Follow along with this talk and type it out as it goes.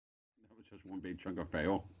just one big chunk of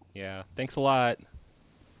fail. Yeah, thanks a lot.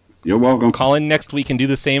 You're welcome. Call in next week and do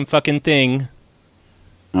the same fucking thing.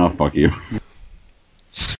 Oh, fuck you.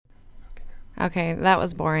 Okay, that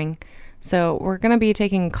was boring. So we're going to be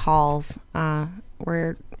taking calls.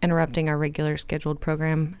 We're interrupting our regular scheduled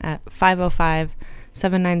program at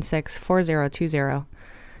 505-796-4020.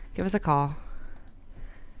 Give us a call.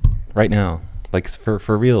 Right now. Like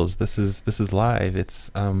for reals, this is live. It's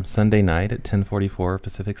Sunday night at 10:44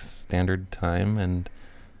 Pacific Standard Time,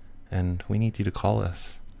 and we need you to call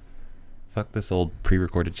us. Fuck this old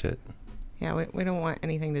pre-recorded shit. Yeah, we don't want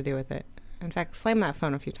anything to do with it. In fact, slam that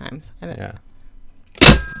phone a few times. Yeah.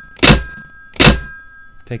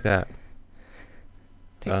 Take that.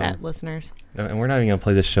 Take that, listeners. And we're not even gonna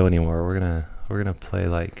play this show anymore. We're gonna play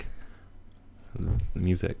like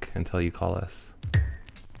music until you call us.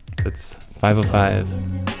 It's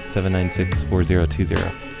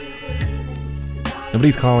 505-796-4020.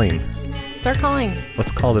 Nobody's calling. Start calling.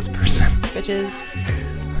 Let's call this person. Bitches.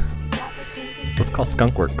 Let's call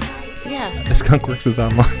Skunkworks. Yeah. Skunkworks is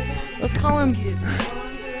online. Let's call him.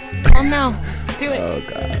 Call him now. Do it. Oh,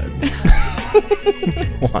 God.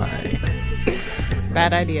 Why?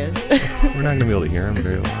 Bad ideas. We're not going to be able to hear him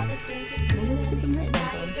very well. Let's get some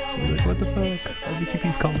headphones on. So we're like, what the fuck?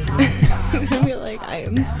 RBCP's calling. He's going to be like, I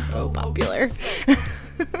am so popular.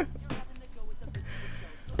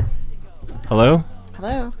 Hello?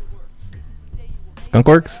 Hello?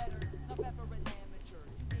 Skunkworks?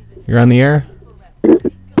 You're on the air?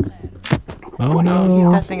 Oh, no. He's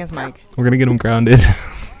testing his mic. We're going to get him grounded.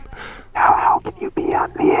 How can you be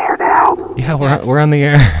on the air now? Yeah, we're on the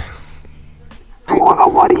air.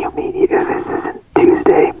 What do you mean this isn't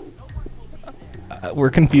Tuesday?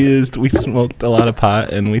 We're confused. We smoked a lot of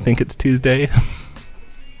pot and we think it's Tuesday.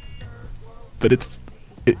 But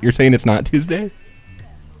you're saying it's not Tuesday?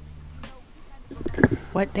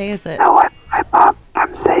 What day is it? No,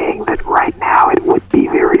 I'm saying that right now it would be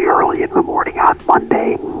very early in the morning on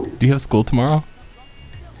Monday. Do you have school tomorrow?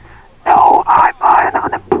 No, I'm an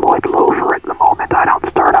unemployed loafer at the moment. I don't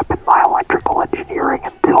start up in my electrical engineering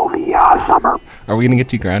until the summer. Are we going to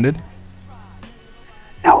get you grounded?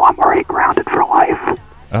 No, I'm already grounded for life.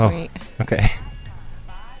 Sweet. Oh, okay.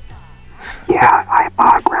 Yeah,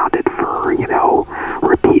 I'm grounded for,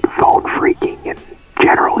 repeat phone freaking and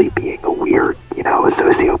generally being a weird,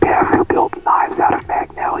 sociopath who builds knives out of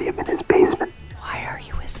magnesium in his basement. Why are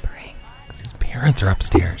you whispering? His parents are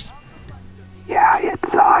upstairs. Yeah,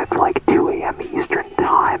 it's like 2 a.m. Eastern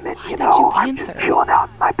time, and I'm just chilling out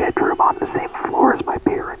in my bedroom on the same floor as my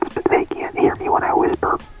parents, but they can't hear me when I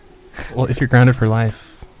whisper. Well, if you're grounded for life,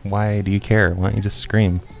 why do you care? Why don't you just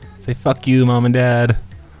scream? Say, fuck you, Mom and Dad.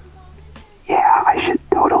 Yeah, I should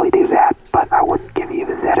totally do that, but I wouldn't give you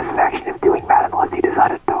the satisfaction of doing that unless you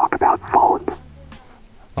decided to talk about phones.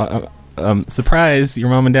 Surprise, your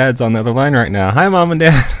Mom and Dad's on the other line right now. Hi, Mom and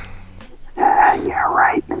Dad. Yeah,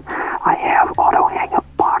 right. I have auto hang-up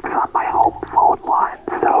box on my home phone line,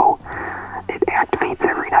 so it activates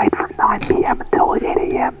every night from 9 p.m. until 8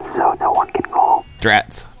 a.m., so no one can call.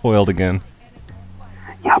 Drats. Foiled again.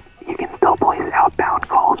 Yep, you can still place outbound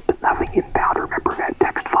calls, but nothing inbound. Remember that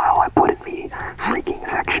text file I put in the freaking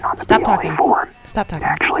section on the Stop BLA talking. forum? Stop talking. It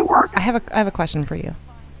actually worked. I have a question for you.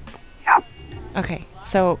 Yep. Okay,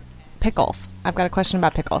 so pickles. I've got a question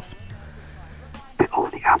about pickles.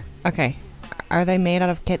 Pickles, yeah. Okay, are they made out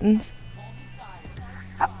of kittens?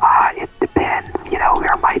 It depends.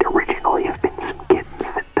 There might originally have been some kittens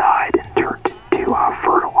that died and turned into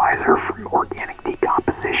fertilizer from organic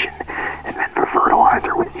decomposition, and then the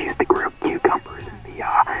fertilizer was used to grow cucumbers, and the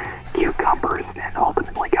cucumbers then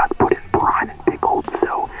ultimately got put in brine and pickled.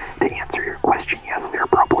 So to answer your question, yes, there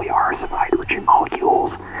probably are some hydrogen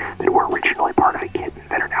molecules that were originally part of a kitten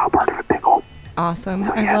that are now part of a pickle. Awesome.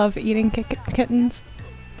 So, I yes. love eating kittens.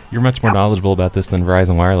 You're much more knowledgeable about this than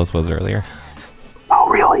Verizon Wireless was earlier. Oh,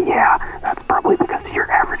 really? Yeah. That's probably because your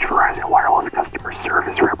average Verizon Wireless customer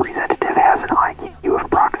service representative has an IQ of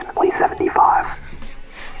approximately 75.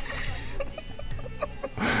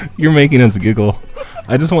 You're making us giggle.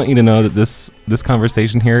 I just want you to know that this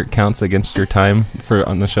conversation here counts against your time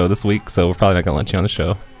on the show this week, so we're probably not going to let you on the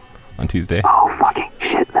show on Tuesday. Oh, fucking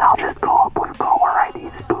shit. Then I'll just call up with caller ID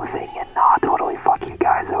spoofing and totally fuck you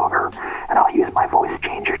guys over. And I'll use my voice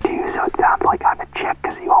changer too, so it sounds like I'm a chick,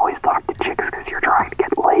 because you always talk to chicks because you're trying to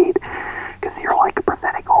get laid. Because you're like a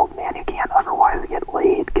pathetic old man who can't otherwise get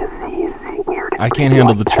laid, because he's weird. I can't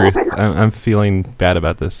handle the truth. I'm feeling bad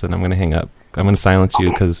about this, and I'm going to hang up. I'm going to silence you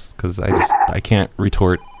because I can't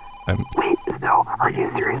retort. Wait, so are you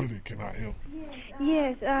serious? Can I help?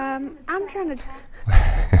 Yes, I'm trying to...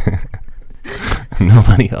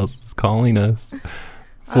 Nobody else is calling us.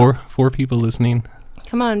 Four people listening.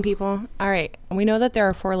 Come on, people. All right. We know that there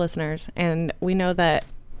are 4 listeners, and we know that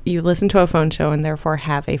you listen to a phone show and therefore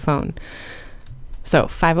have a phone. So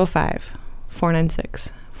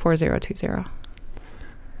 505-496-4020.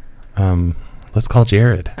 Let's call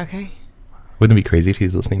Jared. Okay. Wouldn't it be crazy if he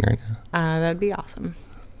was listening right now? That'd be awesome.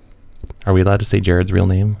 Are we allowed to say Jared's real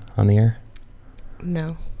name on the air?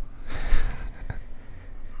 No.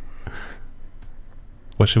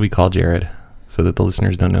 What should we call Jared so that the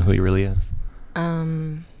listeners don't know who he really is? I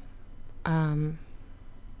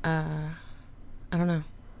don't know.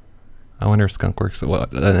 I wonder if Skunkworks. Well,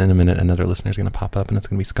 in a minute, another listener's going to pop up, and it's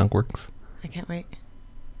going to be Skunkworks. I can't wait.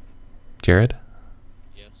 Jared?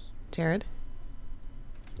 Yes. Jared?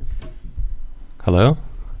 Hello?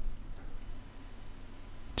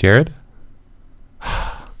 Jared?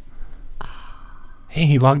 Hey,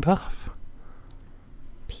 he logged off.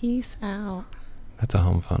 Peace out. That's a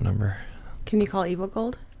home phone number. Can you call Evil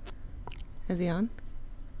Gold? Is he on?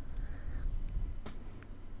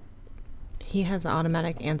 He has an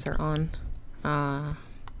automatic answer on.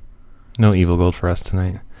 No Evil Gold for us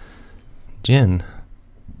tonight. Jen.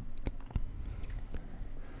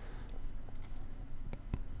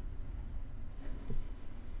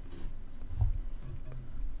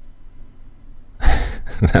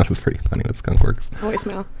 That was pretty funny with Skunkworks.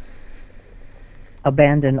 Voicemail.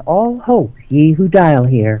 Abandon all hope, ye who dial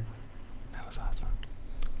here. That was awesome.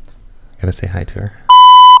 Gotta say hi to her.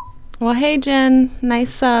 Well, hey, Jen.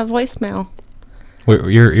 Nice voicemail.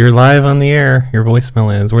 You're live on the air. Your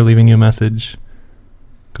voicemail is. We're leaving you a message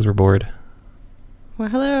because we're bored. Well,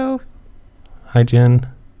 hello. Hi, Jen.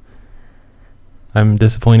 I'm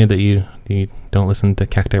disappointed that you don't listen to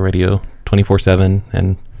Cacti Radio 24/7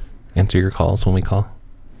 and answer your calls when we call.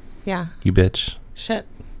 Yeah. You bitch. Shit.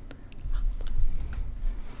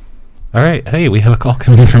 All right. Hey, we have a call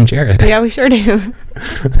coming in from Jared. Yeah, we sure do.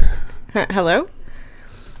 Hello?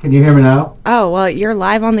 Can you hear me now? Oh, well, you're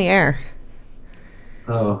live on the air.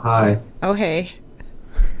 Oh, hi. Oh, hey.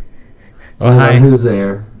 Oh, hi. Who's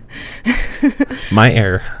there? My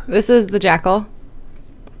air. This is the Jackal.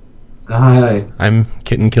 Hi. I'm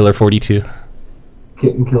Kitten Killer 42.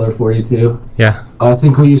 Kitten Killer 42. Yeah. I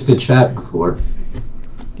think we used to chat before.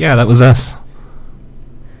 Yeah, that was us.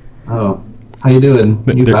 Oh. How you doing?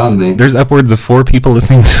 You found me. There's upwards of 4 people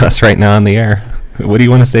listening to us right now on the air. What do you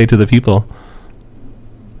want to say to the people?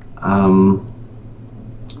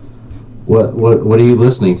 What are you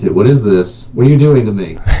listening to? What is this? What are you doing to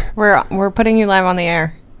me? We're putting you live on the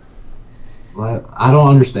air. What? I don't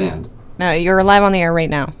understand. No, you're live on the air right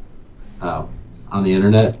now. Oh. On the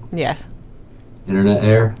internet? Yes. Internet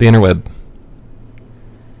air? The interweb.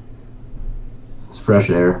 It's fresh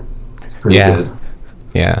air. It's pretty good.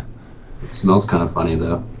 Yeah. It smells kind of funny,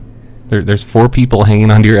 though. There's 4 people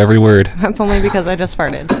hanging on to your every word. That's only because I just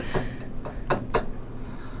farted.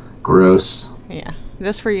 Gross. Yeah,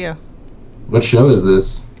 just for you. What show is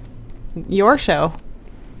this? Your show.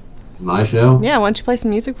 My show? Yeah, why don't you play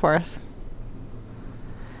some music for us?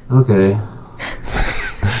 Okay.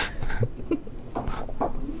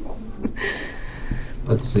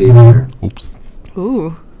 Let's see here. Oops.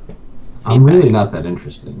 Ooh. I'm really not that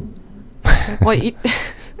interesting. Well,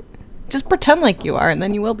 just pretend like you are, and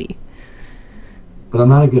then you will be. But I'm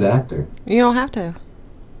not a good actor. You don't have to.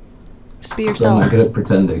 Just be So I'm yourself. not good at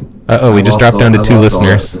pretending. Uh-oh, we I just lost dropped down to I 2 lost all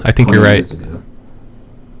listeners. that I think you're 20 right. years ago.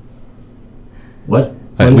 What?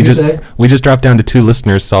 What did we you just say? we just dropped down to 2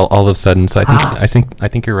 listeners all of a sudden. So I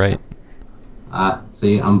think you're right.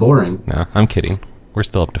 See, I'm boring. No, I'm kidding. We're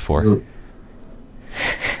still up to 4.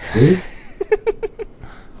 Really?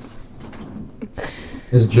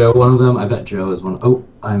 Is Joe one of them? I bet Joe is one. Oh,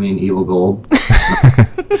 I mean Evil Gold.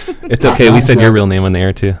 It's okay. We said your real name on the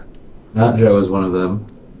air too. Not Joe is one of them.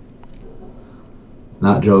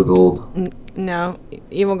 Not Joe Gold. No,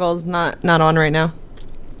 Evil Gold's not on right now.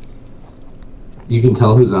 You can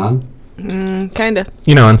tell who's on? Kinda.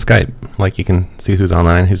 You know, on Skype, like you can see who's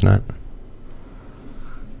online, who's not.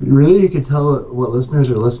 Really? You can tell what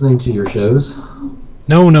listeners are listening to your shows?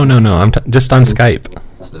 No. I'm just on Skype.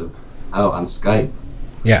 Oh, on Skype.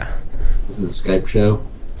 Yeah. This is a Skype show?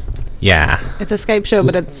 Yeah. It's a Skype show,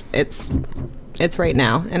 but it's right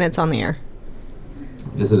now, and it's on the air.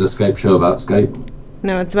 Is it a Skype show about Skype?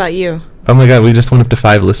 No, it's about you. Oh my God, we just went up to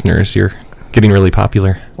 5 listeners. You're getting really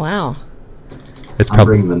popular. Wow. It's I'm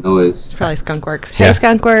probably bringing the noise. It's probably Skunkworks. Yeah. Hey,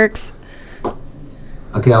 Skunkworks.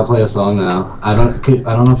 Okay, I'll play a song now. I don't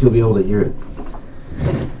know if you'll be able to hear it.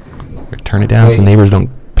 turn it down so the neighbors don't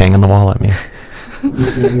bang on the wall at me.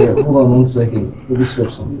 Here, hold on 1 second. Let me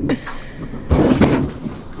switch something.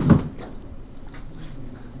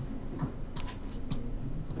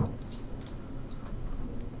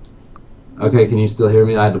 Okay, can you still hear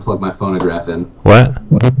me? I had to plug my phonograph in. What?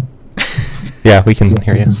 Yeah, we can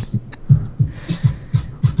hear you.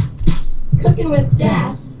 Cooking with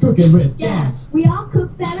gas. Cooking with gas. We all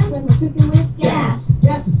cook better when we're cooking with gas.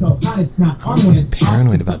 Gas is so hot it's not on when it's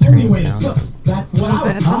Paranoid about turning the sound on. That's what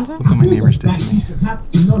I was taught. Look what my neighbors did to me.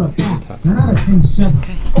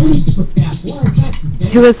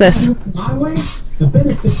 Who is this? The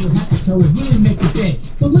benefits will have to show if we didn't make a thing.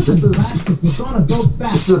 So This is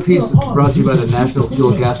a piece brought to you by the National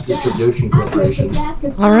Fuel Gas Distribution Corporation.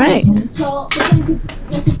 All right. Oh,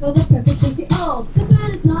 the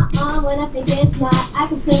fan is not on when I think it's not. I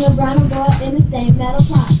can sing a brown and boil in the same metal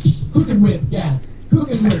pot. Cooking with gas.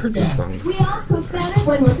 Cooking with gas. We all cook better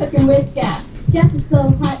when we're cooking with gas. Gas is so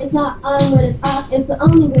hot, it's not on when it's off. It's the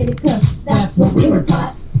only way to cook. That's what we were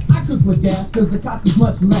taught. I cook with gas because the cost is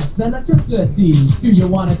much less than electricity. Do you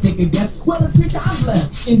want to take a guess? Well, it's 3 times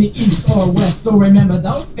less in the east or west. So remember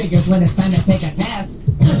those figures when it's time to take a test.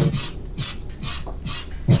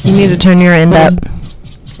 You need to turn your end up.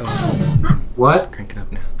 What? Crank it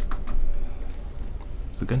up now.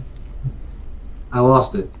 Is it good? I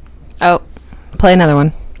lost it. Oh, play another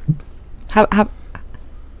one. How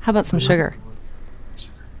about some sugar?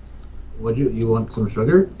 Would you want some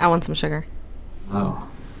sugar? I want some sugar. Oh.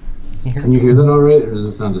 Can you hear that all right, or does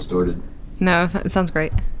it sound distorted? No, it sounds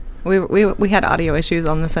great. We had audio issues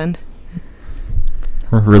on this end.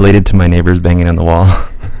 Related to my neighbors banging on the wall.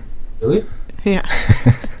 Really? Yeah.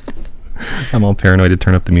 I'm all paranoid to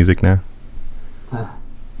turn up the music now.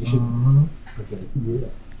 You should. Okay.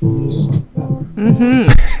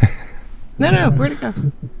 No, where'd it go?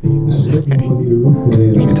 You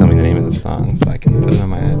need to tell me the name of the song so I can put it on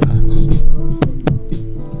my iPod.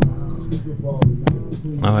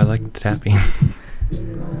 Oh, I like tapping.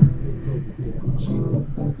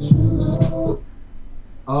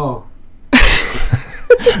 Oh.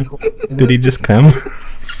 Did he just come?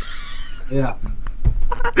 Yeah.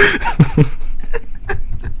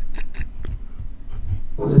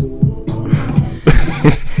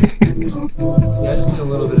 Yeah, I just need a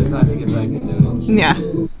little bit of time to get back into it. Yeah.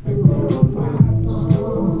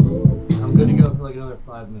 I'm good to go for like another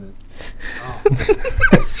 5 minutes. Oh.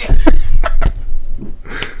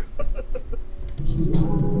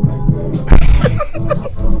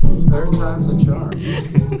 Third time's a charm.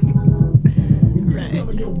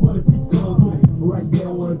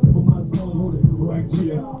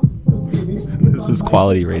 This is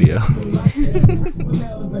quality radio.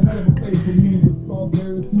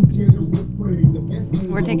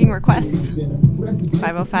 We're taking requests.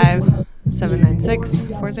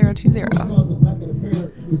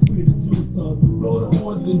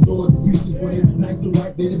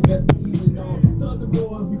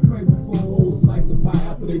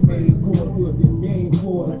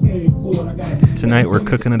 Tonight we're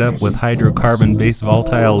cooking it up with hydrocarbon-based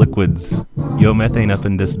volatile liquids. Yo methane up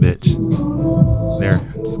in this bitch. There,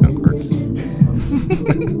 skunk works.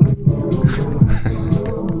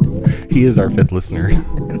 He is our 5th listener. Do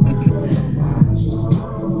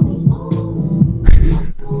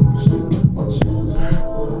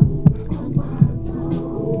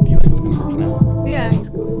you like skunk works now? Yeah, he's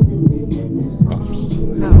cool.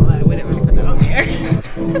 Oh, I wouldn't want to put that on the air.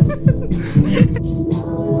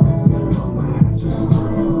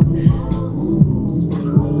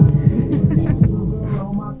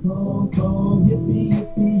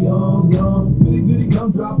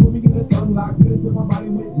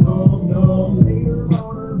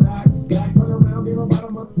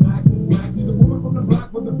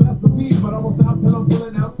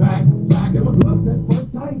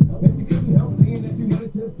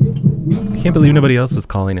 I can't believe nobody else is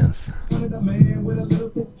calling us.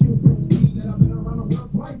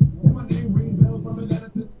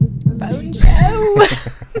 Phone show.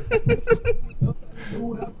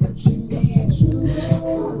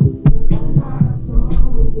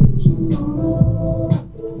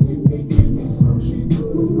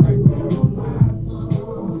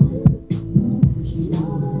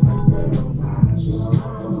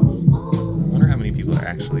 I wonder how many people are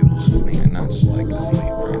actually listening and not just like asleep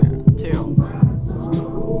right now. 2.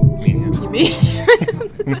 Me and You mean?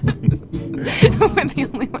 We're the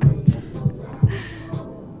only ones.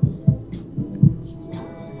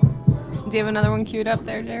 Do you have another one queued up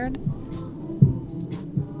there, Jared?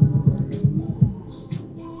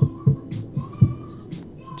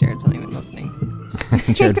 Jared's not even listening.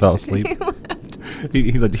 Jared fell asleep.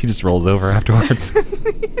 He left. He just rolls over afterwards.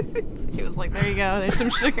 He was like, there you go, there's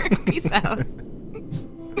some sugar. Peace out.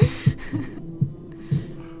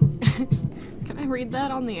 Can I read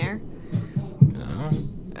that on the air? No.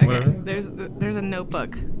 Okay, Whatever. there's a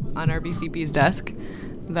notebook on RBCP's desk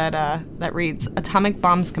that reads Atomic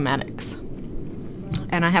Bomb Schematics.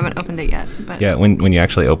 And I haven't opened it yet. But Yeah, when you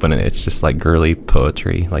actually open it, it's just like girly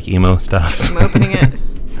poetry, like emo stuff. I'm opening it.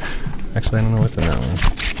 Actually, I don't know what's in that one.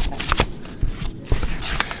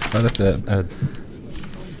 Oh, that's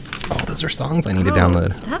oh, those are songs I need to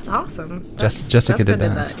download. That's awesome. Jessica did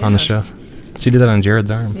that on yeah. the show. She did that on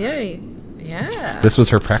Jared's arm. Yay. Yeah. This was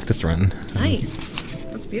her practice run. Nice.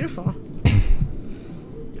 That's beautiful.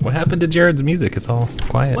 What happened to Jared's music? It's all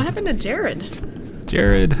quiet. What happened to Jared?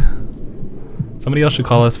 Jared. Somebody else should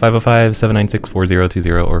call us,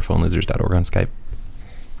 505-796-4020 or phonelosers.org on Skype.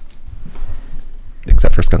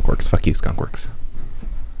 Except for Skunkworks. Fuck you, Skunkworks.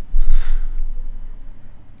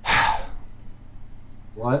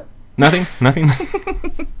 What? Nothing? Nothing?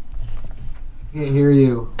 I can't hear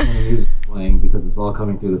you when the music's playing because it's all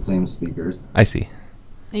coming through the same speakers. I see.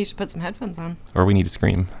 You should put some headphones on. Or we need to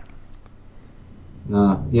scream.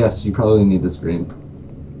 Yes, you probably need to scream.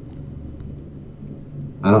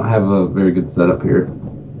 I don't have a very good setup here.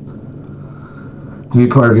 To be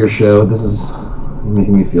part of your show, this is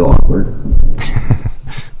making me feel awkward.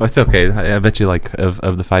 Well, it's okay. I bet you, like,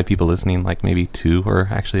 of the 5 people listening, like, maybe 2 are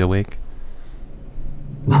actually awake.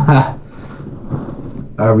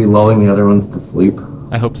 Are we lulling the other ones to sleep?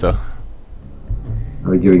 I hope so.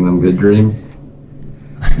 Are we giving them good dreams?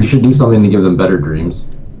 You should do something to give them better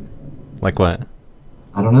dreams. Like what?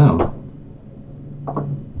 I don't know.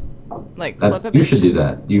 Like, flip a You bitch. should do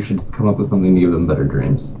that. You should come up with something to give them better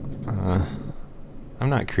dreams. I'm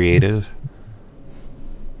not creative.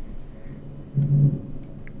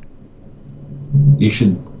 You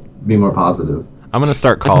should be more positive. I'm going to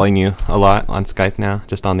start calling you a lot on Skype now,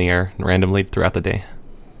 just on the air, randomly throughout the day.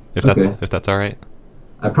 If that's all right.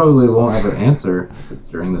 I probably won't ever answer if it's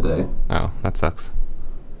during the day. Oh, that sucks.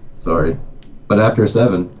 Sorry. But after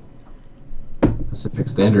 7 Pacific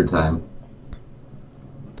Standard Time.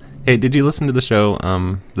 Hey, did you listen to the show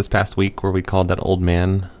this past week where we called that old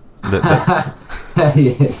man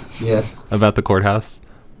Yes. about the courthouse?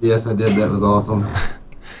 Yes, I did. That was awesome.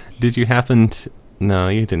 Did you happen to... No,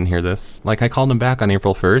 you didn't hear this. Like, I called him back on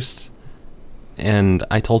April 1st, and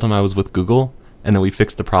I told him I was with Google, and then we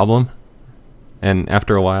fixed the problem. And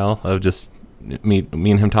after a while of just me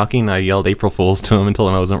and him talking, I yelled April Fools to him and told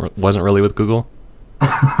him I wasn't really with Google.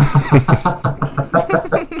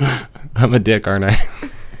 I'm a dick, aren't I?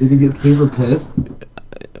 Did he get super pissed?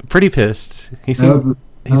 Pretty pissed. He That seemed,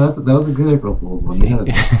 was a good April Fool's one. You had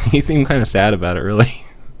it. he seemed kind of sad about it, really.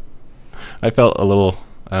 I felt a little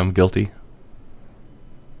guilty.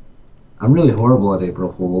 I'm really horrible at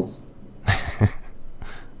April Fools.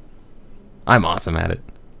 I'm awesome at it.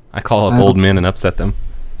 I call up old men and upset them.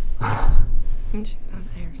 You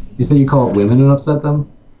say you call it women and upset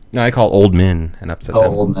them? No, I call old men and upset them.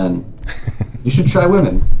 Oh, old men. You should try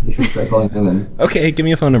women. You should try calling women. Okay, give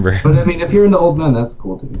me a phone number. But I mean, if you're into old men, that's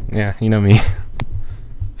cool too. Yeah, you know me.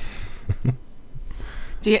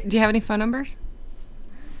 Do you have any phone numbers?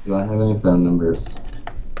 Do I have any phone numbers?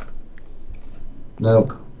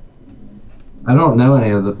 Nope. I don't know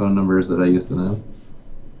any of the phone numbers that I used to know.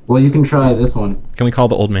 Well, you can try this one. Can we call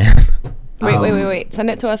the old man? Wait.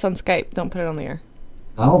 Send it to us on Skype. Don't put it on the air.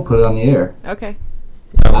 I'll put it on the air. Okay.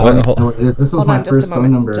 I don't know what it is. This was Hold my on, just a first phone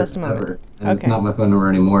moment. number Just a moment. ever. And it's Okay. not my phone number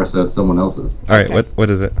anymore, so it's someone else's. All right, Okay. what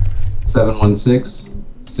is it?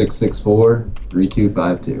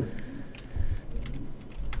 716-664-3252.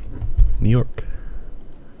 New York.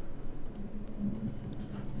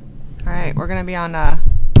 All right, we're gonna be on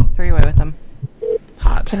three-way with them.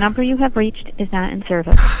 Hot. The number you have reached is not in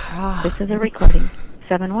service. This is a recording.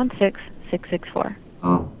 716-664.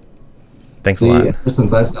 Oh. Thanks See, a lot. ever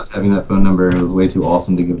since I stopped having that phone number, it was way too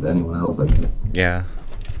awesome to give to anyone else, I guess. Yeah,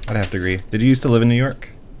 I'd have to agree. Did you used to live in New York?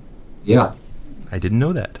 Yeah. I didn't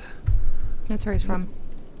know that. That's where he's from.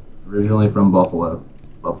 Originally from Buffalo,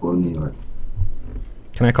 New York.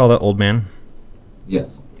 Can I call that old man?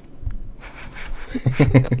 Yes.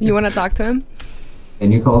 You want to talk to him?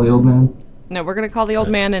 Can you call the old man? No, we're gonna call the old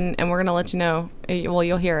man and we're gonna let you know. Well,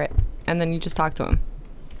 you'll hear it, and then you just talk to him.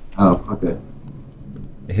 Oh, okay.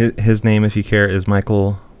 His name, if you care, is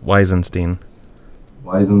Michael Weisenstein.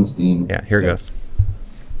 Weisenstein. Yeah, here it goes.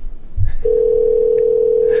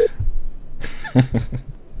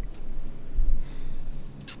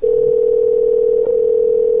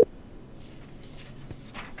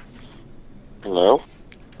 Hello?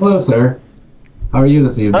 Hello, sir. How are you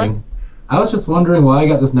this evening? I was just wondering why I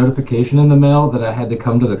got this notification in the mail that I had to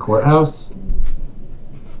come to the courthouse.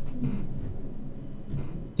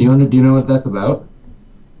 Do you know what that's about?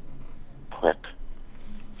 Click.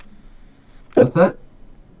 What's that?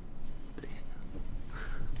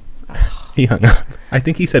 He hung up. I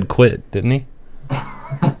think he said quit, didn't he?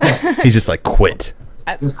 He's just like, quit.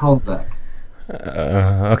 Just call him back.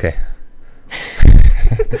 Okay.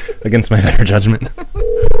 Against my better judgment. I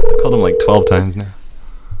called him like 12 times now.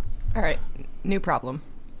 All right, new problem.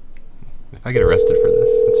 If I get arrested for this,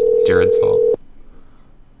 it's Jared's fault.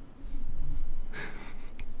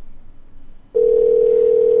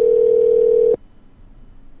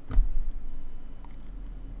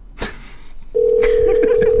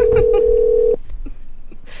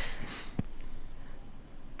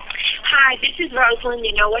 Hi, this is Rosalind.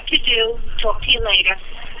 You know what to do. Talk to you later.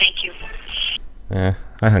 Thank you. I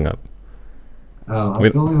hung up. Oh, I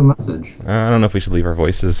was going to leave a message. I don't know if we should leave our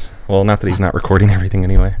voices. Well, not that he's not recording everything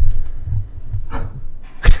anyway.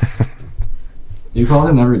 Do you call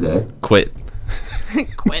him every day? Quit.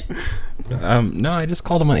 Quit. No, I just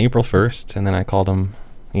called him on April 1st, and then I called him,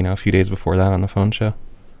 a few days before that on the phone show.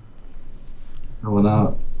 Oh, well,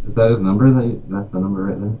 now, is that his number? That's the number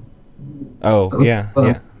right there? Oh, yeah,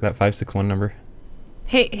 that 561 number.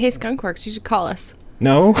 Hey, Skunkworks, you should call us.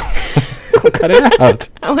 No. Cut it out.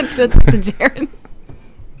 I want you to talk to Jared.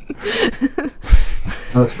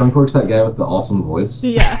 Skunkworks, that guy with the awesome voice?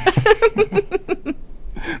 Yeah.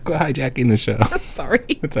 Quit hijacking the show. Sorry.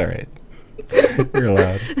 It's all right. You're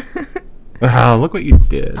allowed. Oh, look what you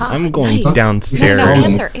did. I'm going downstairs. No,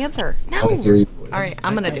 answer. No. All right,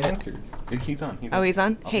 I'm going to do it. He's on. He's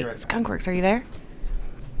on? Hey, Skunkworks, are you there?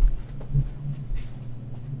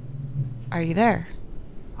 Are you there?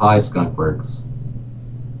 Hi, Skunkworks.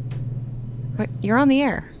 What? You're on the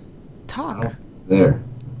air. Talk. Oh, it's there.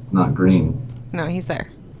 It's not green. No, he's there.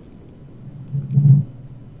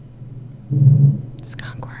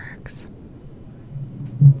 Skunkworks.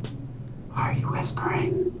 Why are you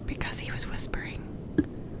whispering? Because he was whispering.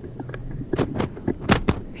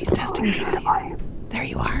 He's testing his audio. There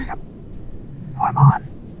you are. Yep. Oh, I'm on.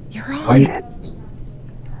 You're on.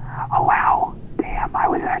 Oh, wow. Damn, I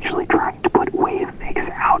was actually trying to put Wave Mix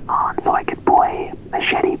out on so I could play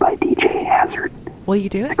Machete by DJ Hazard. Will you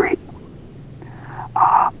do it? Great.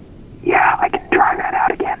 Yeah, I can try that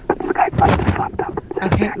out again, but Skype must have fucked up.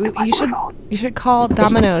 Okay, you should call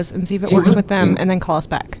Domino's and see if it works with them, and then call us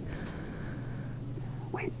back.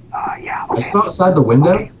 Wait, yeah, Are okay. you outside the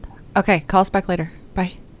window? Okay, call us back later.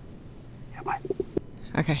 Bye. Yeah, bye.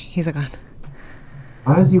 Okay, he's gone.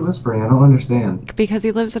 Why is he whispering? I don't understand. Because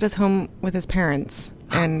he lives at his home with his parents,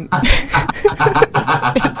 and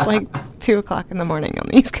it's like 2 o'clock in the morning on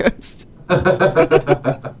the East Coast.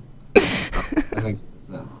 That makes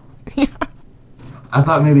sense. Yeah. I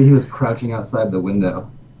thought maybe he was crouching outside the window.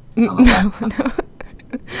 No.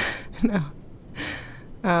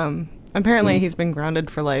 Apparently he's been grounded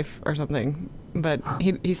for life or something, but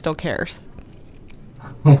he still cares.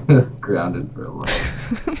 He was grounded for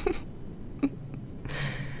life.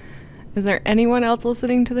 Is there anyone else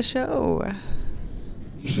listening to the show?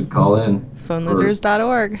 You should call in.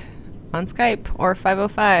 phonelosers.org on Skype or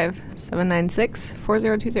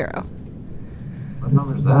 505-796-4020. What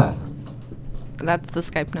number's that? That's the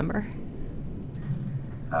Skype number.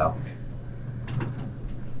 Oh.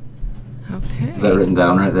 Okay. Is that written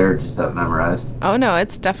down right there or just have it memorized? Oh no,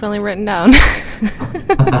 it's definitely written down.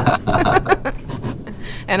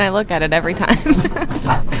 And I look at it every time.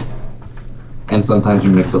 And sometimes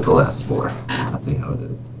you mix up the last four. That's how it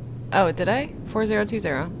is. Oh, did I?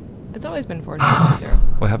 4020. It's always been 4020.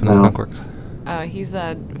 What happened to Skunkworks? He's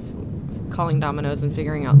calling Domino's and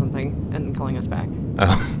figuring out something and calling us back.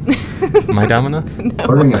 Oh. My Domino's? No.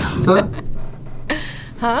 Ordering a pizza?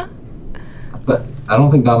 Huh? But I don't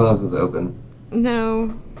think Domino's is open.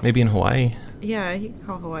 No. Maybe in Hawaii. Yeah, he can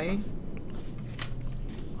call Hawaii.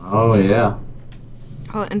 Oh, yeah.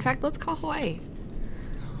 Oh, in fact, let's call Hawaii.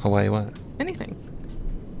 Hawaii what? Anything.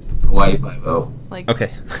 Hawaii 5-0. Like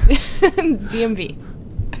Okay. DMV.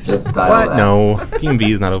 Just dial What? that. No.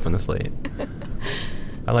 DMV is not open this late.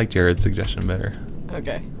 I like Jared's suggestion better.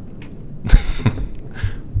 Okay.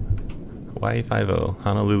 Hawaii 5-0.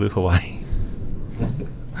 Honolulu, Hawaii.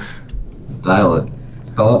 Just dial it.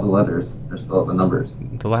 Spell out the letters. Or spell out the numbers.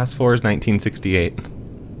 The last four is 1968.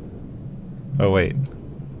 Oh, wait.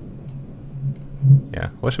 Yeah.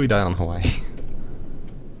 What should we dial in Hawaii?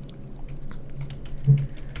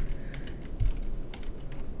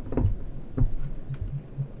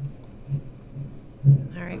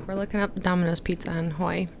 Alright, we're looking up Domino's Pizza in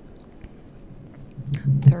Hawaii.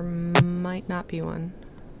 There might not be one.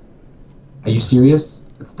 Are you serious?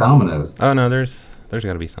 It's Domino's. Oh, no, there's got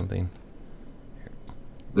to be something.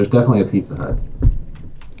 There's definitely a Pizza Hut.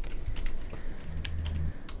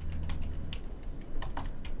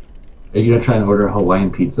 Are you going to try and order a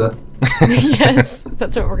Hawaiian pizza? Yes,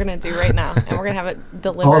 that's what we're going to do right now. And we're going to have it Call it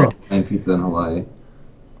delivered. a Hawaiian pizza in Hawaii.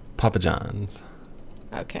 Papa John's.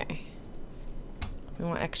 Okay. We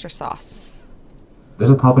want extra sauce. There's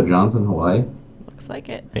a Papa John's in Hawaii? Looks like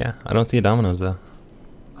it. Yeah, I don't see a Domino's though.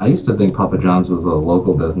 I used to think Papa John's was a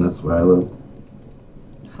local business where I lived.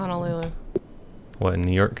 Honolulu. What, in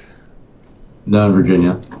New York? No, in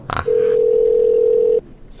Virginia. Ah.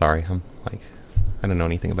 Sorry, I don't know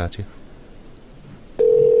anything about you.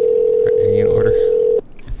 Are you in order?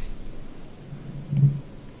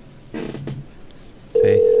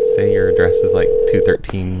 Say your address is like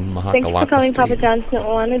 213 Mahakalaka Thanks for calling Street. Papa John's in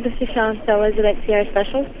Atlanta. This is Sean. So, would you like to see our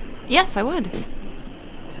specials? Yes, I would.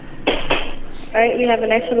 All right, we have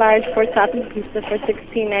an extra large 4-topping pizza for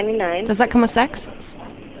 $16.99. Does that come with sex?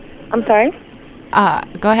 I'm sorry?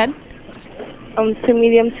 Go ahead. 2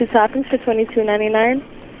 medium, 2 toppings for $22.99.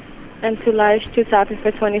 And 2 large, 2 toppings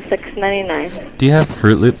for $26.99. Do you have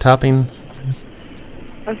Fruit Loop toppings?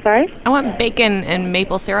 I'm sorry? I want bacon and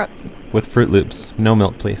maple syrup. With Fruit Loops. No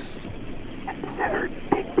milk, please.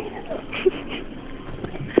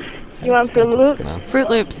 You want Fruit Loops? Fruit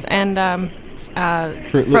Loops and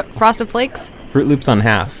Fruit Frosted Flakes. Fruit Loops on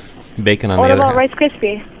half. Bacon on What the other about half. Rice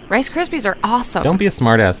Krispie? Rice Krispies are awesome. Don't be a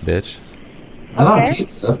smartass, bitch. I love Okay.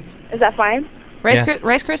 pizza. Is that fine? Rice Yeah.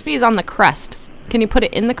 Rice Krispies on the crust. Can you put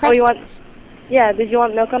it in the crust? Oh, you want... Yeah, did you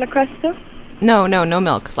want milk on the crust too? No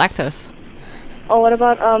milk. Lactose. Oh, what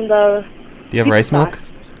about the... Do you have rice milk?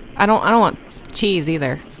 I don't want cheese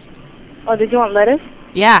either. Oh, did you want lettuce?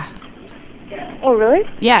 Yeah. Oh, really?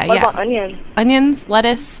 Yeah, What yeah. about onions? Onions,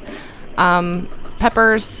 lettuce,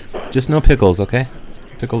 peppers. Just no pickles, okay?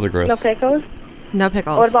 Pickles are gross. No pickles? No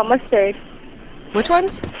pickles. What about mustard? Which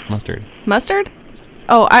ones? Mustard. Mustard?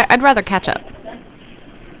 Oh, I'd rather ketchup.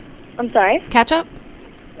 I'm sorry? Ketchup?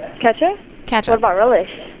 Ketchup? Ketchup. What about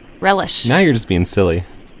relish? Relish. Now you're just being silly.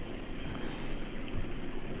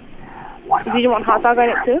 Did you want hot dog on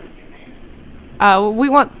it too? We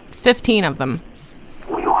want 15 of them.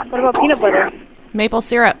 What about peanut butter? Maple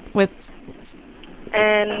syrup with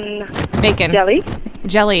And bacon. jelly?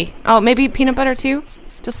 Jelly. Oh, maybe peanut butter too?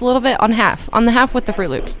 Just a little bit on half. On the half with the Fruit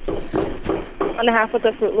Loops. On the half with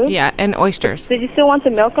the Fruit Loops? Yeah, and oysters. Did you still want the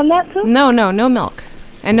milk on that too? No milk.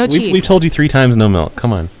 And no cheese. We've told you 3 times no milk.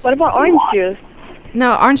 Come on. What about orange juice?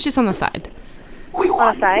 No, orange juice on the side. On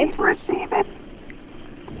the side?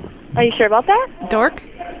 Are you sure about that? Dork?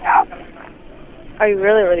 Are you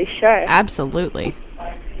really, really sure? Absolutely.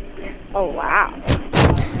 Oh, wow.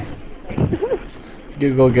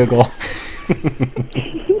 Giggle, giggle.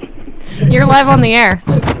 You're live on the air.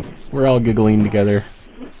 We're all giggling together.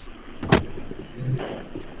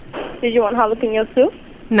 Did you want jalapenos too?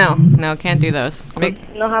 No, can't do those.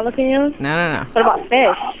 No jalapenos? No. What about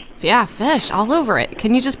fish? Yeah, fish all over it.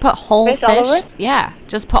 Can you just put whole Fish fish? all over it? Yeah,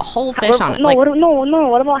 just put whole fish on it. No, Like, no.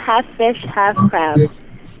 What about half fish, half crab?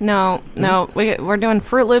 no. We're doing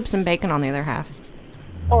Fruit Loops and bacon on the other half.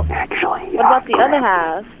 Oh, actually, what about the other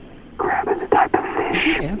half? Crab is a type of fish.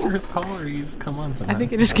 Did you answer his call or you just come on somehow? I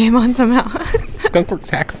think it just came on somehow. Skunkworks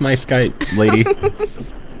hacks my Skype, lady.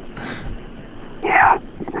 Yeah,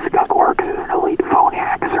 Skunkworks is an elite phone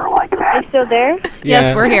hacker like Are that. you still there?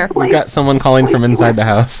 Yes, we're here. We've got someone calling from inside the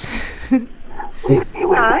house. He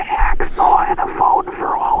was a hacksaw and a phone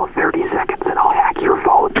for all of 30 seconds, and I'll hack your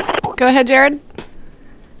phones. Go ahead, Jared.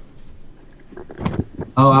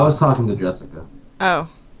 Oh, I was talking to Jessica. Oh.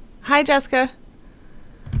 Hi, Jessica.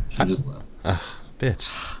 She just left. Ugh, bitch.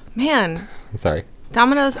 Man, Sorry.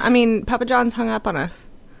 Papa John's hung up on us.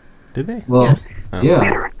 Did they? Well, yeah.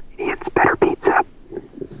 Better ingredients, better pizza.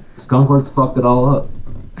 Skunkworks fucked it all up.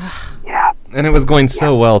 Yeah. And it was going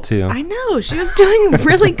so well, too. I know. She was doing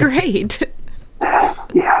really great.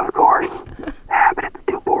 Yeah, of course. But it's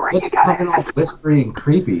too boring. It's coming all whispery and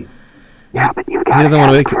creepy. Yeah, but you He gotta doesn't want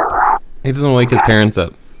to wake. ask her, He doesn't want to wake his parents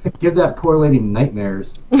up. Give that poor lady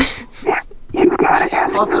nightmares. you gotta Just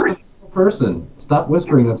ask talk her. like a normal person. Stop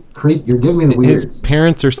whispering. That's creep. You're giving me the His weirds.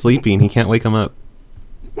 parents are sleeping. He can't wake them up.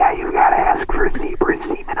 Yeah, you gotta ask for zebra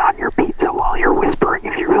semen on your pizza while you're whispering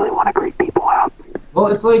if you really want to creep people out. Well,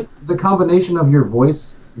 it's like the combination of your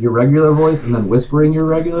voice, your regular voice, and then whispering your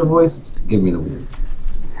regular voice. It's giving me the weirds.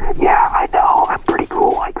 Yeah, I know. I'm pretty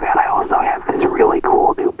cool like that. I also have this really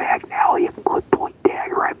cool new Magnalium clip point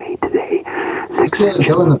dagger I made today. You should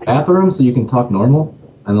go in the bathroom so you can talk normal,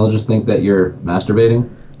 and they'll just think that you're masturbating.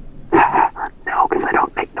 No, because I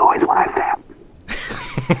don't make noise when I vamp.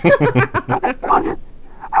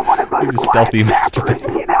 I want to He's a stealthy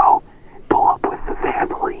masturbator, you know, pull up with the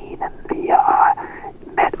Vaseline and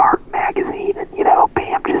the Met Art magazine, and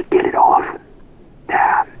bam, just get it off.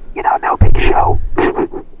 No big show.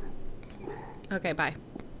 Okay, bye.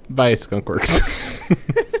 Bye, Skunkworks.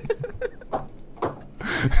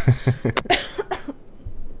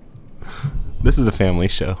 This is is a family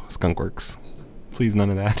show, Skunkworks. Please, none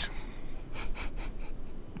of that.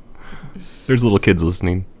 There's little kids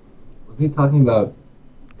listening. Was he talking about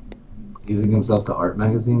pleasing himself to art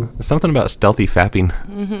magazines? Something about stealthy fapping.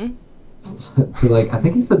 Mm-hmm. To like, I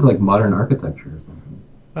think he said to like modern architecture or something.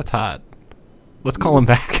 That's hot. Let's call him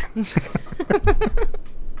back.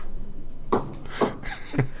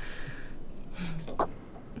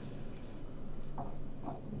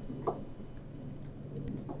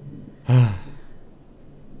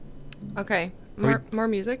 Okay, more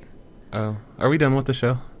music. Oh, are we done with the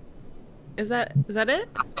show? Is that it?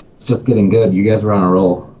 It's just getting good. You guys were on a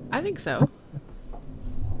roll. I think so.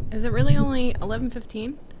 Is it really only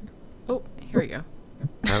 11:15? Oh, here we go.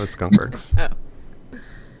 That was Skunkworks. Oh,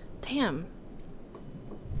 damn.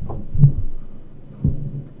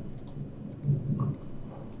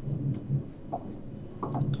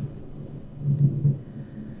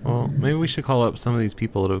 Well, maybe we should call up some of these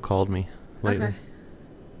people that have called me lately. Okay.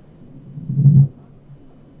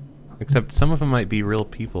 Except some of them might be real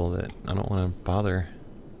people that I don't want to bother.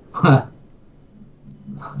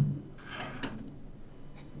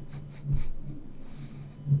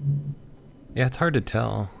 Yeah, it's hard to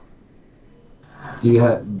tell. Do you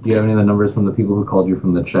have any of the numbers from the people who called you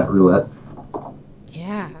from the chat roulette?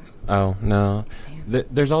 Yeah. Oh, no.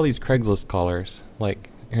 There's all these Craigslist callers. Like,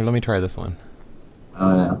 here, let me try this one.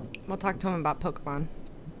 Oh, yeah. We'll talk to him about Pokemon.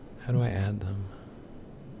 How do I add them?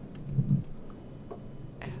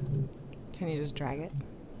 Can you just drag it?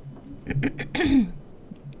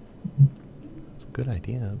 It's a good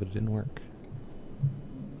idea, but it didn't work.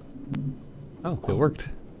 Oh, it worked.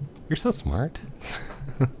 You're so smart.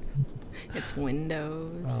 It's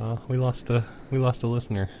Windows. We lost a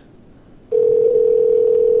listener.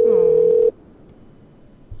 Aww.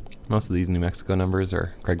 Most of these New Mexico numbers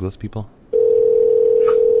are Craigslist people.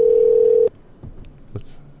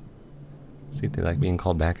 Let's see if they like being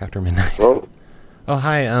called back after midnight. Hello? Oh,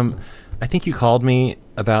 hi. I think you called me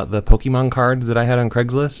about the Pokemon cards that I had on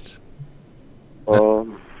Craigslist.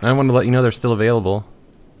 I wanted to let you know they're still available.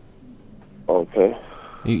 Okay.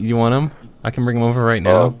 You want them? I can bring them over right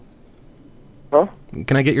now. Huh?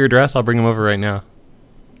 Can I get your address? I'll bring them over right now.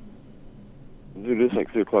 Dude, it's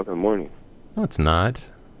like 3 o'clock in the morning. No, it's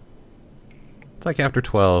not. It's like after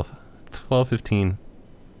 12. 12:15.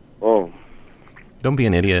 Oh. Don't be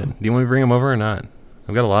an idiot. Do you want me to bring them over or not?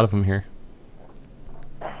 I've got a lot of them here.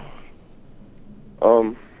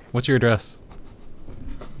 What's your address?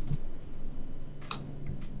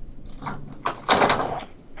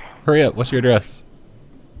 Hurry up. What's your address?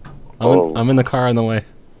 I'm in the car on the way.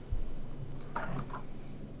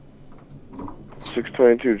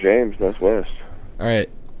 622 James, Northwest. All right.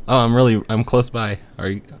 Oh, I'm close by.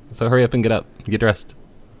 So hurry up and get up. Get dressed.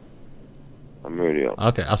 I'm ready up.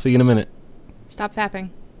 Okay, I'll see you in a minute. Stop fapping.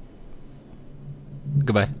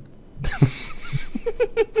 Goodbye.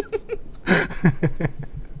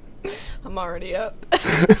 I'm already up.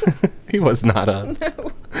 He was not up.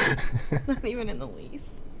 No. Not even in the least.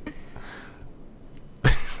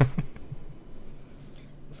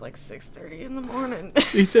 It's like 6:30 in the morning.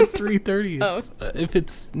 He said 3:30. Oh. If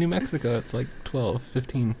it's New Mexico, it's like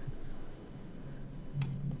 12:15.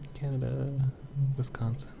 Canada,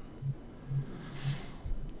 Wisconsin.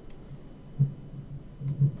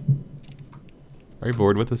 Are you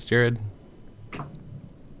bored with us, Jared?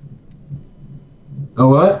 Oh,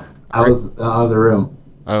 what? I was out of the room.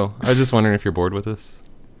 Oh, I was just wondering if you're bored with us.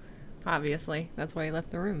 Obviously. That's why he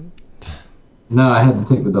left the room. No, I had to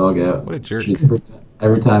take the dog out. What a jerk. She's freaking out.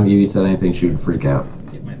 Every time Evie said anything, she would freak out.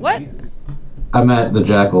 What? I meant the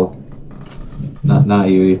jackal. Not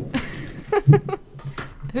Evie.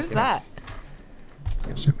 Who's that? I'm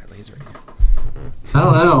gonna shoot my laser. I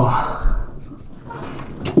don't know.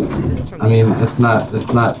 I mean, it's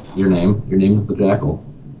not your name. Your name's the jackal.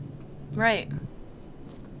 Right.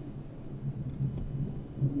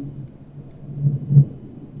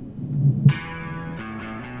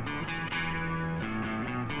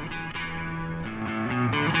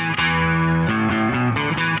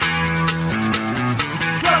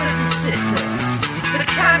 Brothers and sisters, the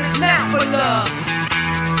time is now for love.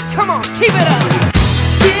 Come on, keep it up.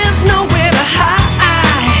 There's nowhere to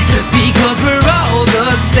hide because we're all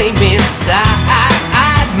the same inside.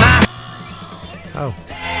 Oh.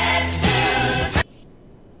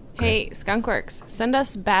 Hey, Skunkworks, send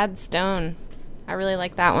us Bad Stone. I really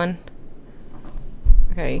like that one.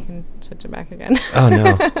 Okay, you can switch it back again. Oh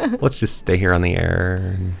no. Let's just stay here on the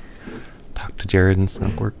air and talk to Jared and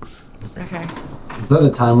Skunkworks. Okay. Is that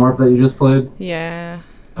the time warp that you just played? Yeah.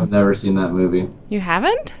 I've never seen that movie. You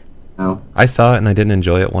haven't? No. I saw it and I didn't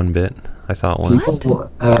enjoy it one bit. I saw it once. People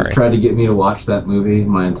have tried to get me to watch that movie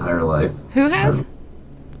my entire life. Who has?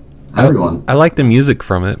 Everyone. I like the music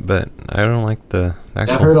from it, but I don't like the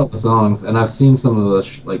actual... I've heard all the songs, and I've seen some of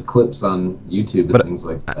the clips on YouTube and things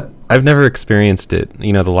like that. I've never experienced it,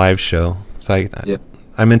 the live show. So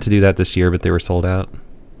I meant to do that this year, but they were sold out.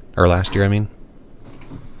 Or last year, I mean.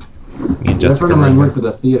 A friend of mine worked at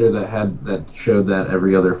a theater that showed that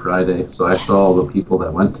every other Friday, so I saw all the people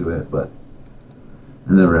that went to it, but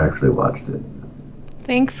I never actually watched it.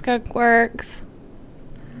 Thanks, Skunkworks.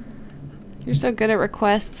 You're so good at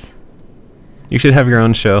requests. You should have your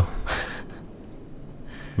own show.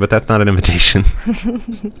 But that's not an invitation.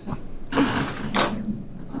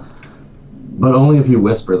 But only if you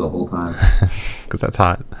whisper the whole time. Because that's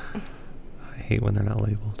hot. I hate when they're not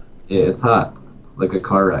labeled. Yeah, it's hot. Like a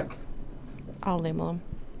car wreck. I'll label them.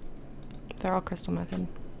 They're all crystal method.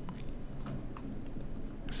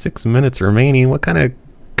 6 minutes remaining. What kind of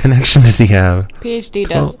connection does he have? PhD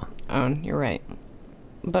does own. You're right.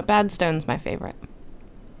 But Bad Stone's my favorite.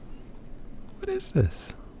 What is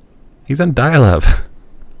this? He's on dial-up.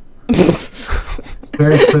 His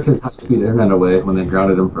parents took his high-speed internet away when they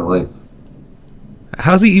grounded him for life.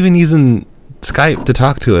 How's he even using Skype to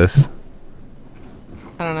talk to us?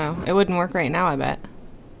 I don't know. It wouldn't work right now, I bet.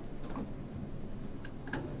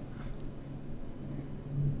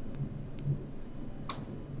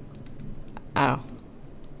 Oh.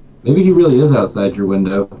 Maybe he really is outside your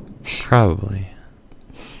window. Probably.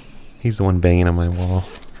 He's the one banging on my wall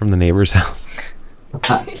from the neighbor's house.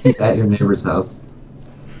 He's at your neighbor's house.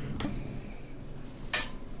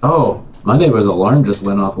 Oh, my neighbor's alarm just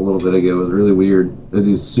went off a little bit ago. It was really weird. They're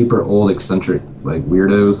these super old, eccentric,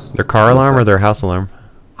 weirdos. Their car alarm or their house alarm?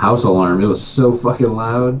 House alarm. It was so fucking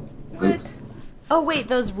loud. What? Oh, wait,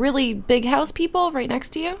 those really big house people right next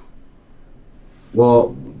to you?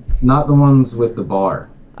 Well, not the ones with the bar.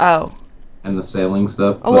 Oh. And the sailing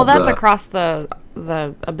stuff. Oh, well, that's across the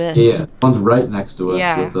abyss. Yeah, one's right next to us.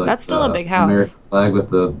 Yeah, with the, that's still a big house. American flag with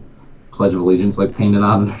the Pledge of Allegiance painted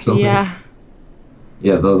on it or something. Yeah.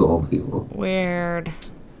 Yeah, those old people. Weird.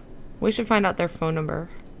 We should find out their phone number.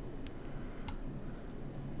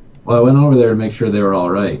 Well, I went over there to make sure they were all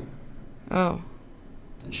right. Oh.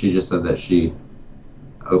 And she just said that she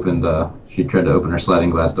tried to open her sliding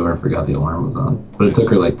glass door and forgot the alarm was on. But it took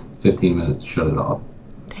her 15 minutes to shut it off.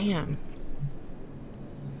 Damn.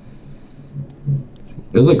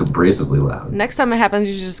 It was abrasively loud. Next time it happens,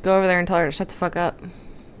 you should just go over there and tell her to shut the fuck up.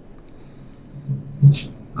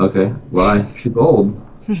 Okay, why? She's old.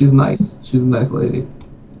 She's nice. She's a nice lady.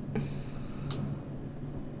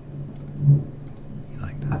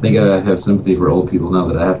 I think I have sympathy for old people now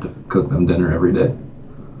that I have to cook them dinner every day.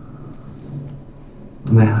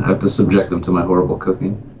 I have to subject them to my horrible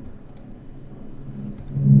cooking.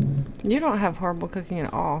 You don't have horrible cooking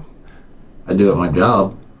at all. I do at my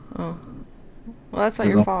job. Oh. Well, that's not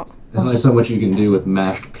your fault. There's only so much you can do with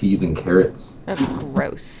mashed peas and carrots. That's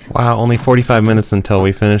gross. Wow, only 45 minutes until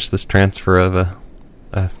we finish this transfer of a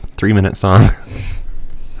 3-minute song.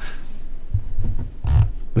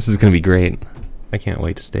 This is going to be great. I can't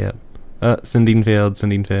wait to stay up. Sending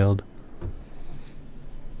failed.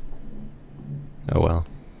 Oh well.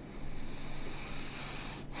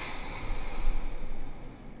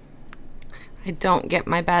 I don't get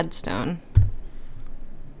my bad stone.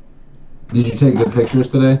 Did you take good pictures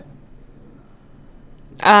today?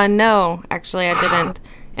 No, actually I didn't.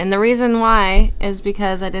 And the reason why is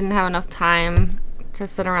because I didn't have enough time to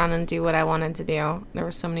sit around and do what I wanted to do. There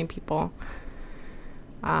were so many people.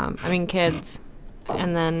 Kids.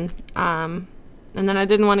 And then I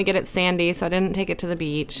didn't want to get it sandy, so I didn't take it to the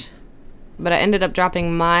beach. But I ended up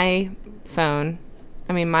dropping my phone,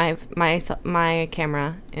 my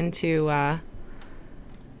camera into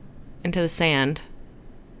the sand.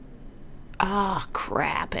 Oh,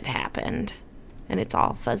 crap, it happened. And it's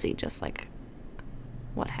all fuzzy, just like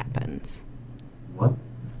what happens. What?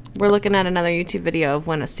 We're looking at another YouTube video of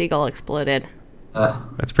when a seagull exploded.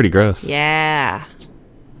 That's pretty gross. Yeah.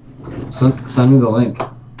 Send me the link.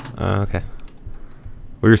 Okay.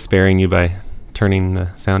 We were sparing you by turning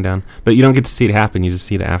the sound down. But you don't get to see it happen, you just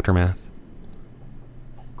see the aftermath.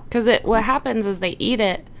 Because what happens is they eat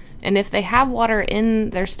it, and if they have water in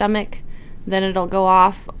their stomach, then it'll go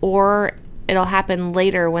off, or it'll happen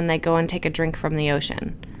later when they go and take a drink from the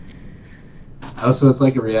ocean. Oh, so it's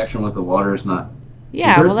like a reaction with the water is not...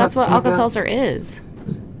 Yeah, well, that's what Alka-Seltzer is.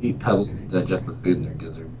 Eat pebbles to digest the food in their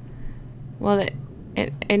gizzard. Well,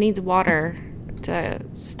 it needs water to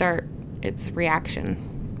start its reaction.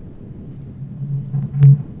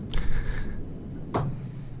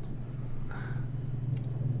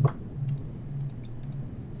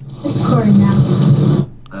 It's recording now.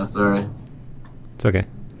 Oh, sorry. It's okay.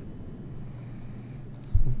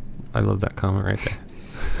 I love that comment right there.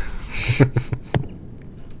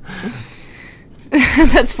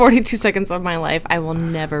 That's 42 seconds of my life I will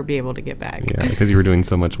never be able to get back. Yeah, because you were doing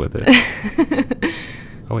so much with it.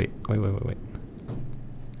 Oh, wait.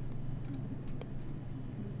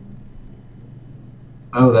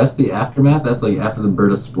 Oh, that's the aftermath? That's like after the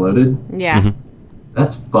bird exploded? Yeah. Mm-hmm.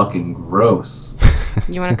 That's fucking gross.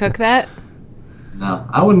 You want to cook that? No,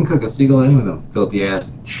 I wouldn't cook a seagull. Any of them filthy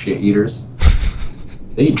ass shit eaters.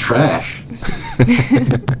 They eat trash.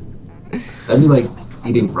 That'd be like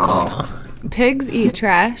eating raw. Pigs eat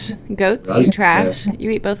trash. Goats eat trash.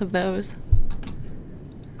 You eat both of those.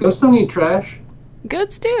 Goats don't eat trash.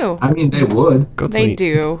 Goats do. I mean, they would. Goats They eat.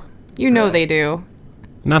 do. You know they do.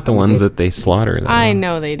 Not the ones that they slaughter, though. I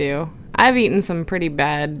know they do. I've eaten some pretty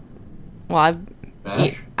bad. Well,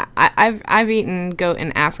 I've eaten goat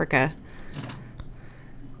in Africa.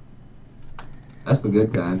 That's the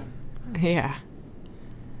good kind. Yeah.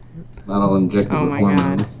 Not all injected Oh with my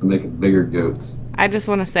hormones to make it bigger goats. I just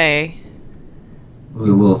want to say, Those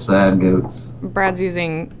are little sad goats. Brad's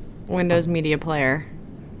using Windows Media Player,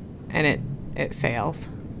 and it fails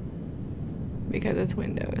because it's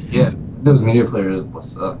Windows. Yeah, those media players will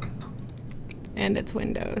suck. And it's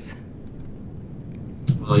Windows.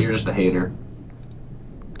 Well, you're just a hater.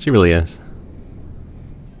 She really is.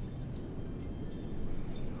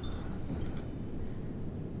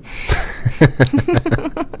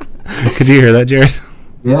 Could you hear that, Jared?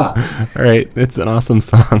 Yeah. All right, it's an awesome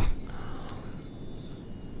song.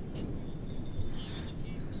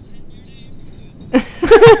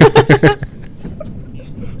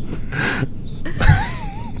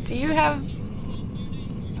 Do you have?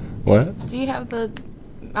 What? Do you have the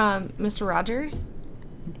Mr. Rogers?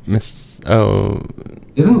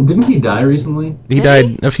 Didn't he die recently? He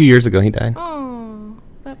died a few years ago. He died. Oh,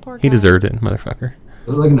 that poor guy. He deserved it, motherfucker.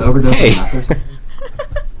 Was it like an overdose of meth or something?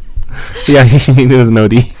 Yeah, he was an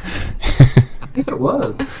OD. I think it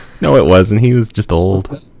was. No, it wasn't. He was just old.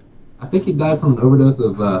 I think he died from an overdose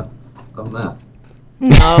of meth.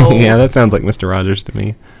 No. Yeah, that sounds like Mr. Rogers to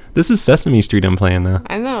me. This is Sesame Street I'm playing, though.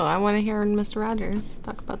 I know. I want to hear Mr. Rogers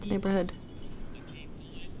talk about the neighborhood.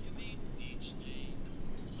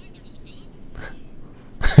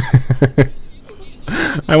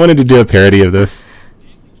 I wanted to do a parody of this.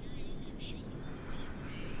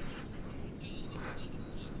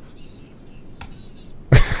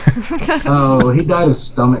 Oh, he died of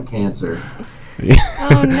stomach cancer.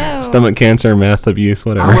 Oh no. Stomach cancer, meth abuse,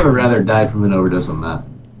 whatever. I would have rather died from an overdose of meth.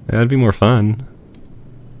 That'd be more fun.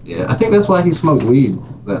 Yeah, I think that's why he smoked weed,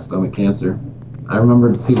 that stomach cancer. I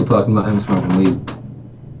remember people talking about him smoking weed.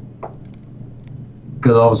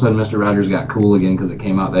 Because all of a sudden Mr. Rogers got cool again because it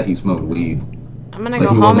came out that he smoked weed. I'm gonna Like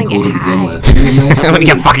go he home wasn't and cool get to begin high. with. I'm gonna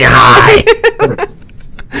get fucking high!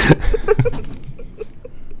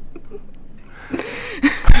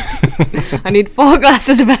 I need 4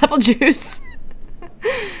 glasses of apple juice.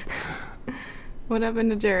 What happened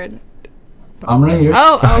to Jared? I'm right here.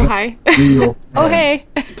 Oh, hi. Oh, hey.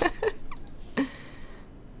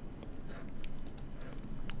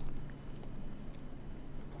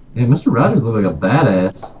 Yeah, Mr. Rogers looked like a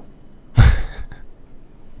badass.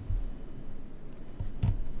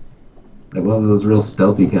 Like one of those real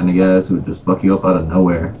stealthy kind of guys who would just fuck you up out of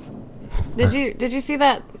nowhere. Did you see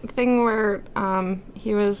that thing where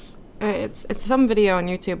he was? It's some video on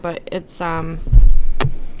YouTube, but it's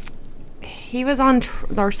he was on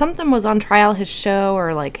or something was on trial. His show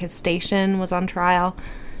or like his station was on trial,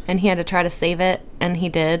 and he had to try to save it, and he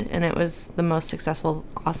did, and it was the most successful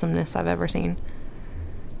awesomeness I've ever seen.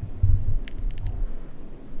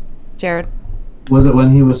 Jared, Was it when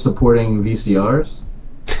he was supporting VCRs?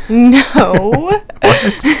 no.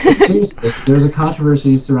 Seriously, there's a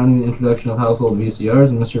controversy surrounding the introduction of household VCRs,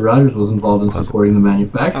 and Mr. Rogers was involved in supporting the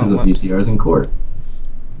manufacturers of VCRs in court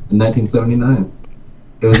in 1979.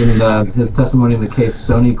 It was in his testimony in the case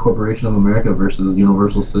Sony Corporation of America versus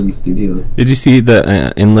Universal City Studios. Did you see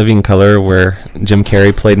the In Living Color where Jim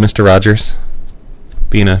Carrey played Mr. Rogers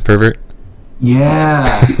being a pervert?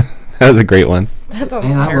 Yeah. That was a great one. That sounds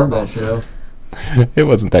Man, terrible. I love that show. It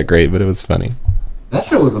wasn't that great, but it was funny. That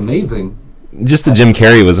show was amazing. Just the Jim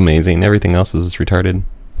Carrey was amazing. Everything else was retarded.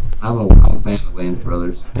 I'm a fan of the Wayans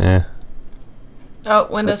brothers. Yeah. Oh,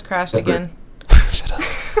 Windows crashed again. Shut up.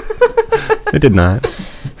 It did not.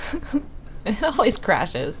 It always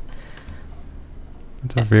crashes.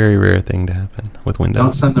 It's a very rare thing to happen with Windows.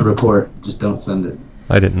 Don't send the report. Just don't send it.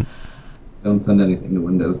 I didn't. Don't send anything to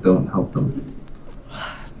Windows. Don't help them.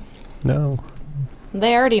 No.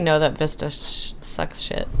 They already know that Vista sucks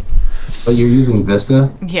shit. But you're using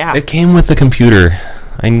Vista? Yeah. It came with the computer.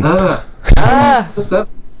 Windows 7.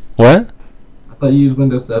 What? I thought you used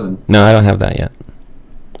Windows 7. No, I don't have that yet.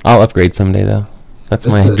 I'll upgrade someday, though. That's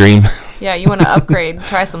Just my to- dream. Yeah, you want to upgrade?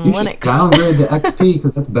 Try some You should Linux. downgrade to XP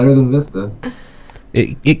because that's better than Vista.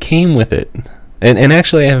 It came with it. And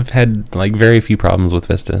actually, I've had like very few problems with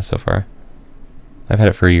Vista so far. I've had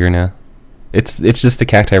it for a year now. It's just a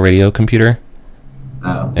Cacti Radio computer.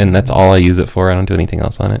 Oh. And that's all I use it for. I don't do anything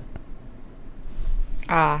else on it.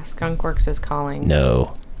 Skunkworks is calling.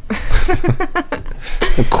 No.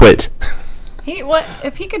 Quit. What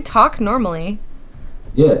if he could talk normally?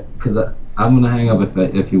 Yeah, because I'm gonna hang up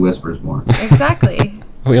if he whispers more. Exactly.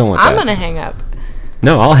 We don't want I'm that. gonna hang up.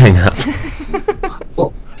 No, I'll hang up.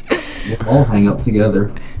 We'll all hang up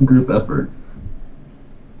together. Group effort.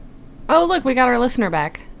 Oh, look, we got our listener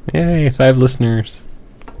back. Yay, 5 listeners.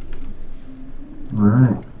 All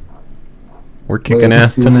right. We're kicking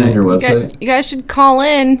ass tonight. Your website? You guys should call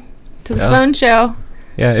in to the phone show.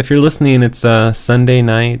 Yeah, if you're listening, it's Sunday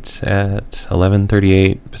night at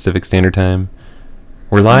 11:38 Pacific Standard Time.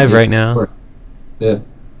 We're live right now.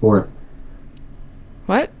 4th.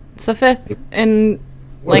 What? It's the 5th in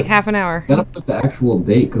like half an hour. Gotta put the actual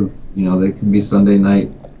date because they could be Sunday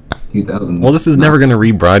night, 2000. Well, this is never going to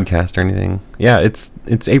rebroadcast or anything. Yeah, it's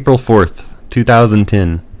April 4th,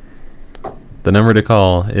 2010. The number to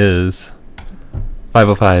call is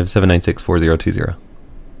 505-796-4020.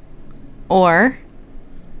 Or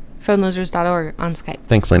phonelosers.org on Skype.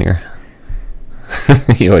 Thanks, Linear.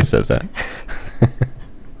 He always says that.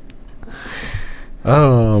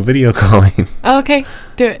 Oh, video calling. Oh, okay,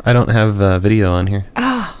 do it. I don't have video on here.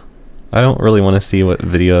 Oh. I don't really want to see what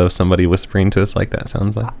video of somebody whispering to us like that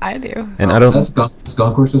sounds like. I do. And I don't.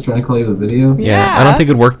 Skunkworks was trying to call you the video. Yeah, I don't think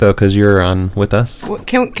it'd work though because you're on with us.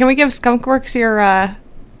 Can we give Skunkworks your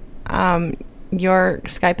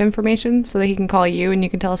Skype information so that he can call you and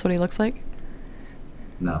you can tell us what he looks like?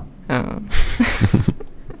 No. Oh.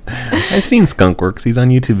 I've seen Skunkworks. He's on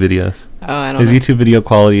YouTube videos. Oh, I don't His know. YouTube video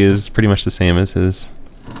quality is pretty much the same as his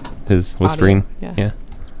whispering. Audio, Yeah.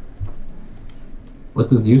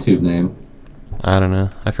 What's his YouTube name? I don't know.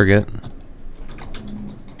 I forget.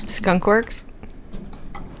 Skunkworks?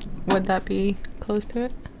 Would that be close to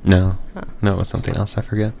it? No. Oh. No, it was something else. I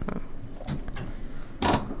forget.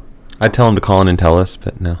 I'd tell him to call in and tell us,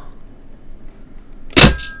 but no.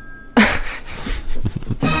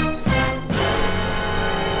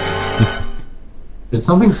 Did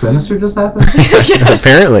something sinister just happen?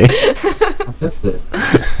 Apparently. I missed it.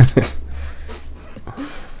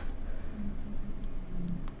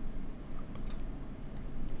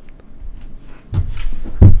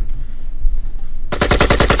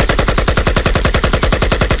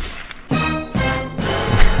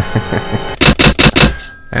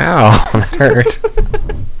 Ow, that hurt.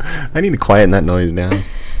 I need to quieten that noise down.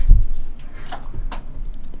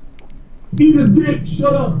 Eat a dick,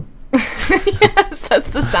 shut up. Yes, that's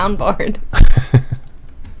the soundboard.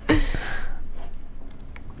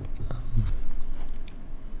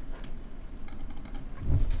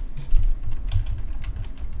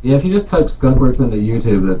 Yeah, if you just type Skunkworks into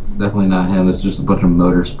YouTube, that's definitely not him. It's just a bunch of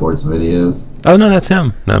motorsports videos. Oh, no, that's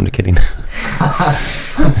him. No, I'm kidding.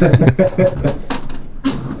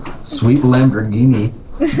 Sweet Lamborghini.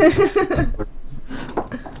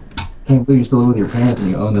 Can't believe you still live with your parents and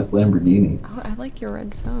you own this Lamborghini. Oh, I like your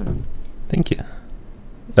red phone. Thank you.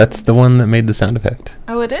 That's the one that made the sound effect.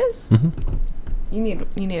 Oh, it is? Mm-hmm. You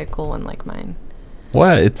need a cool one like mine.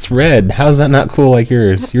 What? It's red. How's that not cool like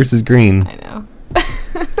yours? Yours is green. I know.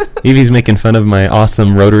 Evie's making fun of my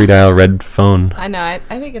awesome rotary dial red phone. I know. I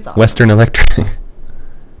think it's awesome. Western Electric.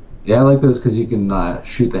 Yeah, I like those because you can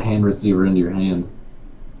shoot the hand receiver into your hand.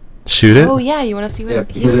 Shoot it? Oh, yeah. You want to see what if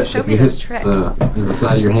he you hit showed if me you this hit trick. the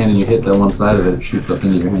side of your hand and you hit that one side of it, it shoots up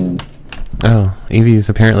into your hand. Oh, Evie's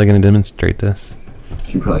apparently going to demonstrate this.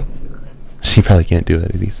 She probably can't do it. She probably can't do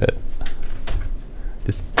it, as he said.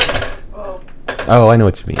 Just. Oh, I know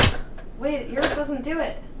what you mean. Wait, yours doesn't do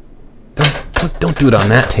it. Don't do it on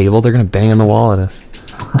that table. They're going to bang on the wall at us.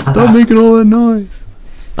 Stop making all that noise.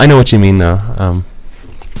 I know what you mean, though.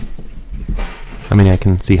 I mean, I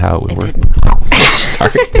can see how it would work.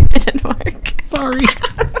 Sorry. It didn't work. Sorry.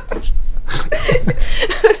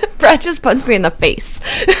 Brett just punched me in the face.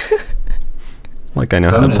 Like I know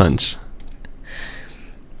how to punch.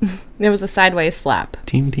 It was a sideways slap.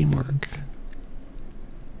 Teamwork.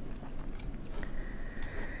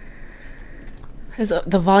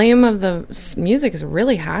 The volume of the music is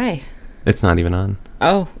really high. It's not even on.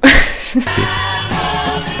 Oh.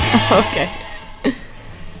 Okay.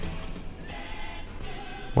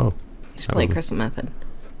 Whoa. You should play Crystal Method.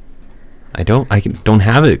 I don't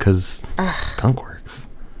have it because Skunkworks.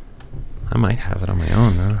 I might have it on my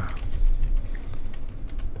own though.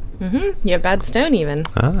 Mm-hmm. You have bad stone even.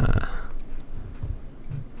 Ah.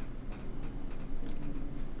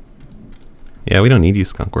 Yeah, we don't need you,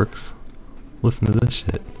 Skunkworks. Listen to this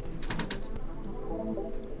shit.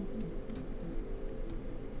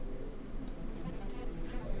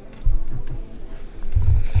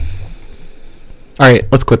 Alright,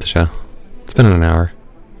 let's quit the show. It's been an hour.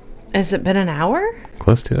 Has it been an hour?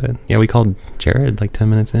 Close to it. Yeah, we called Jared like 10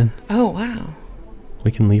 minutes in. Oh, wow.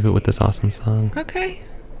 We can leave it with this awesome song. Okay.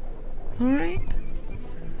 Alright.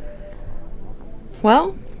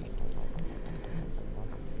 Well.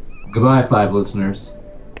 Goodbye, 5 listeners.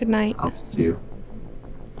 Good night. I'll miss you.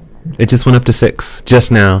 It just went up to 6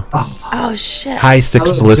 just now. Oh shit. Hi,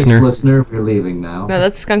 6th listener. 6th listener, we're leaving now. No,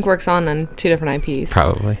 that's Skunkworks on 2 different IPs.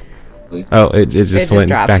 Probably. Oh, it just went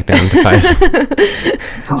dropped. back down to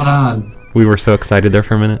 5. Hold on. We were so excited there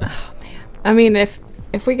for a minute. Oh man. I mean, if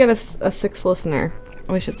we get a 6th listener,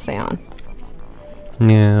 we should stay on.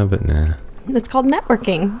 Yeah, but nah. It's called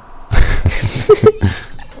networking.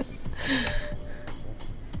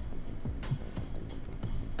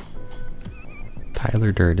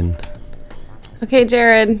 Tyler Durden. Okay,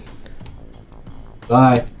 Jared.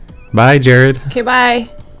 Bye. Bye, Jared. Okay, bye.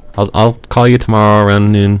 I'll call you tomorrow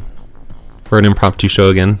around noon for an impromptu show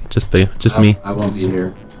again. Just me. I won't be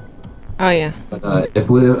here. Oh yeah. But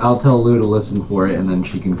I'll tell Lou to listen for it, and then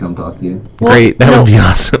she can come talk to you. Well, great, that would be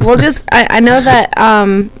awesome. We'll just I know that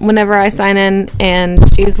whenever I sign in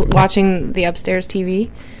and she's watching the upstairs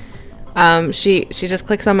TV, she just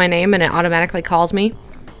clicks on my name and it automatically calls me,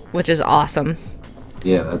 which is awesome.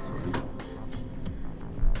 Yeah, that's fine.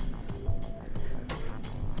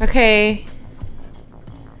 Okay.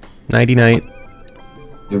 Nighty night.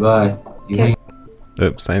 Goodbye. Okay.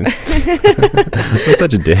 Oops, I'm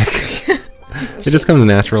such a dick. It just comes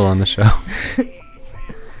natural on the show.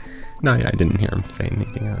 No, yeah, I didn't hear him saying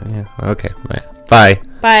anything. Yeah. Okay. Bye.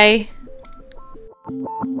 Bye.